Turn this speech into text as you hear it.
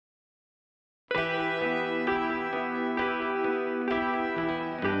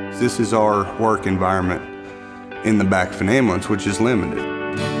This is our work environment in the back of an ambulance, which is limited.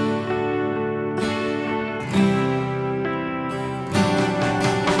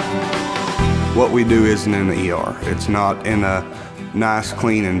 What we do isn't in the ER. It's not in a nice,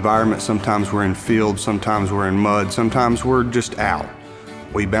 clean environment. Sometimes we're in fields, sometimes we're in mud, sometimes we're just out.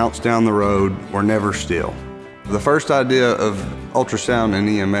 We bounce down the road, we're never still. The first idea of ultrasound and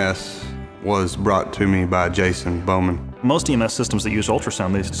EMS was brought to me by Jason Bowman. Most EMS systems that use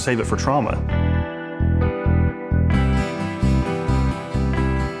ultrasound, they save it for trauma.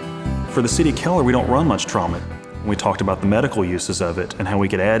 For the city of Keller, we don't run much trauma. We talked about the medical uses of it and how we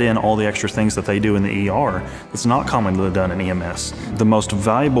could add in all the extra things that they do in the ER that's not commonly done in EMS. The most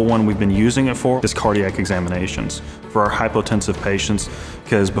valuable one we've been using it for is cardiac examinations for our hypotensive patients,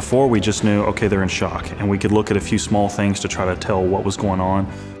 because before we just knew, okay, they're in shock, and we could look at a few small things to try to tell what was going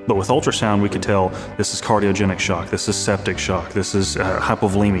on. But with ultrasound, we could tell this is cardiogenic shock, this is septic shock, this is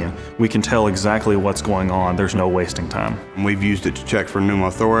hypovolemia. We can tell exactly what's going on. There's no wasting time. We've used it to check for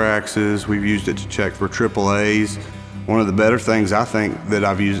pneumothoraxes. We've used it to check for AAAs. One of the better things I think that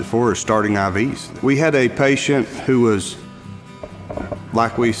I've used it for is starting IVs. We had a patient who was,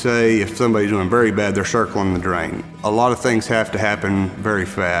 like we say, if somebody's doing very bad, they're circling the drain. A lot of things have to happen very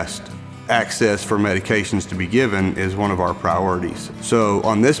fast. Access for medications to be given is one of our priorities. So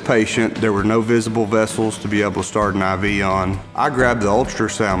on this patient, there were no visible vessels to be able to start an IV on. I grabbed the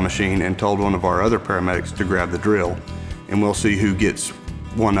ultrasound machine and told one of our other paramedics to grab the drill, and we'll see who gets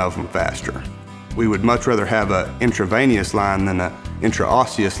one of them faster. We would much rather have an intravenous line than an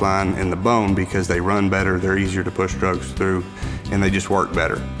intraosseous line in the bone because they run better, they're easier to push drugs through, and they just work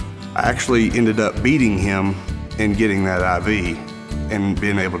better. I actually ended up beating him in getting that IV and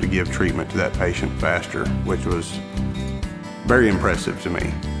being able to give treatment to that patient faster, which was very impressive to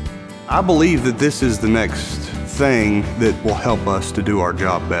me. I believe that this is the next thing that will help us to do our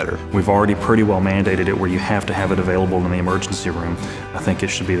job better. We've already pretty well mandated it where you have to have it available in the emergency room. I think it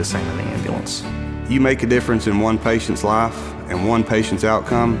should be the same in the ambulance. You make a difference in one patient's life and one patient's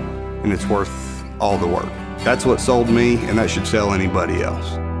outcome, and it's worth all the work. That's what sold me, and that should sell anybody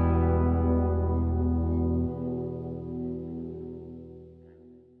else.